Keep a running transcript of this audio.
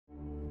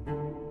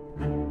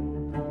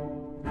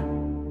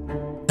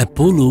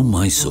Apollo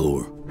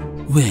Mysuru,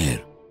 where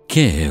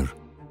care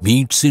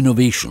meets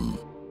innovation.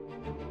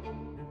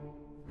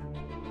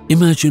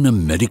 Imagine a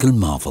medical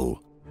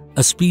marvel,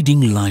 a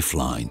speeding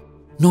lifeline,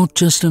 not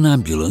just an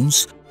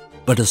ambulance,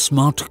 but a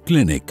smart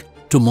clinic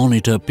to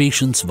monitor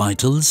patients'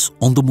 vitals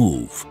on the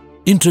move.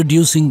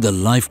 Introducing the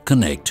Life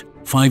Connect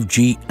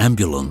 5G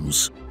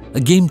ambulance, a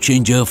game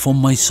changer for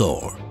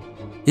Mysuru.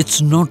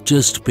 It's not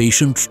just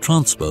patient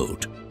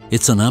transport,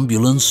 it's an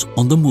ambulance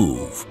on the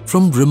move,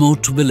 from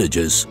remote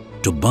villages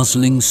to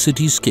bustling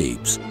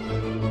cityscapes.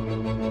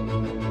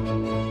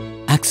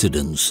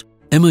 Accidents,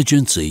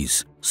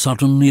 emergencies,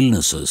 sudden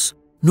illnesses,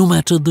 no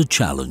matter the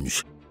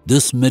challenge,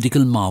 this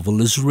medical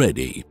marvel is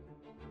ready.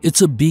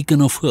 It's a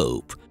beacon of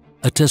hope,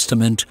 a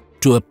testament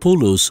to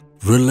Apollo's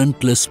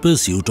relentless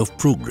pursuit of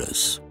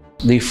progress.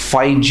 The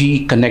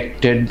 5G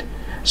connected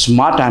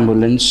smart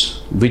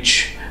ambulance,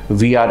 which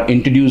we are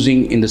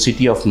introducing in the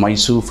city of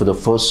Mysuru for the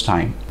first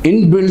time,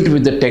 inbuilt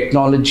with the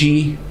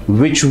technology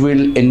which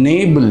will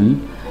enable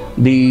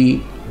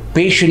the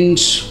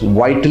patient's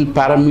vital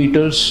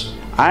parameters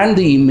and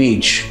the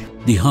image.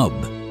 The hub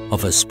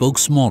of a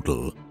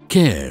spokesmodel,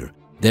 care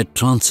that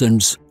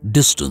transcends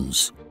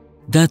distance.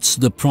 That's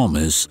the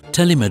promise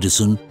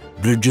telemedicine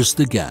bridges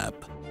the gap.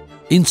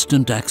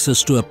 Instant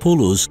access to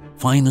Apollo's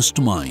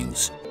finest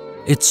minds.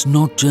 It's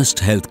not just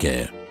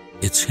healthcare,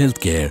 it's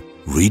healthcare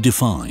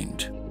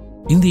redefined.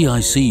 In the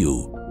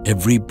ICU,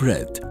 every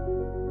breath,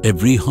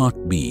 every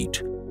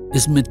heartbeat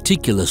is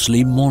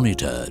meticulously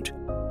monitored,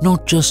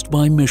 not just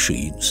by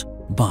machines,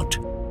 but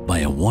by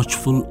a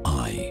watchful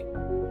eye,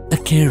 a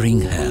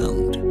caring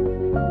hand.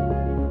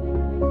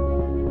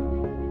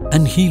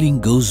 And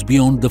healing goes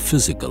beyond the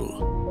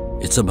physical.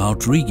 It's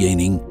about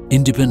regaining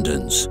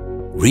independence,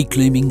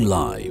 reclaiming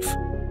life.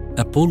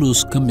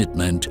 Apollo's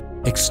commitment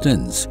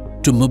extends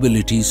to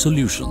mobility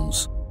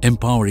solutions,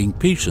 empowering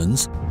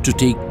patients to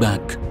take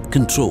back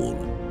control,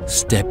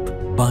 step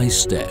by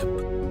step.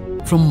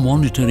 From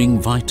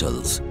monitoring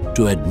vitals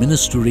to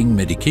administering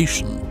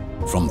medication,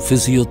 from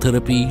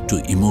physiotherapy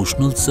to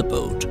emotional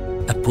support,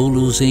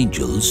 Apollo's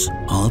angels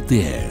are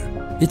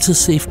there. It's a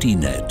safety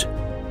net,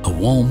 a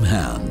warm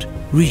hand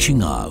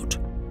reaching out,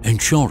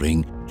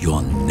 ensuring you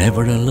are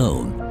never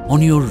alone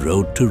on your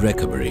road to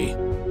recovery.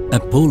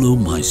 Apollo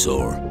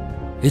Mysuru.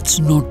 It's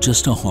not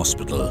just a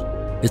hospital,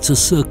 it's a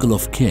circle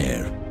of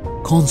care,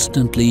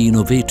 constantly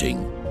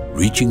innovating,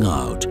 reaching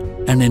out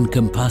and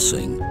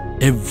encompassing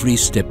every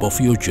step of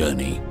your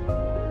journey.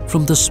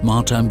 From the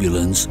smart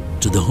ambulance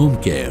to the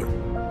home care,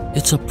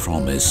 it's a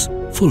promise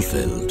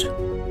fulfilled,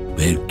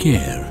 where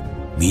care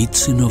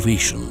meets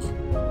innovation.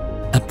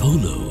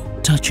 Apollo,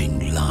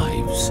 touching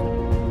lives.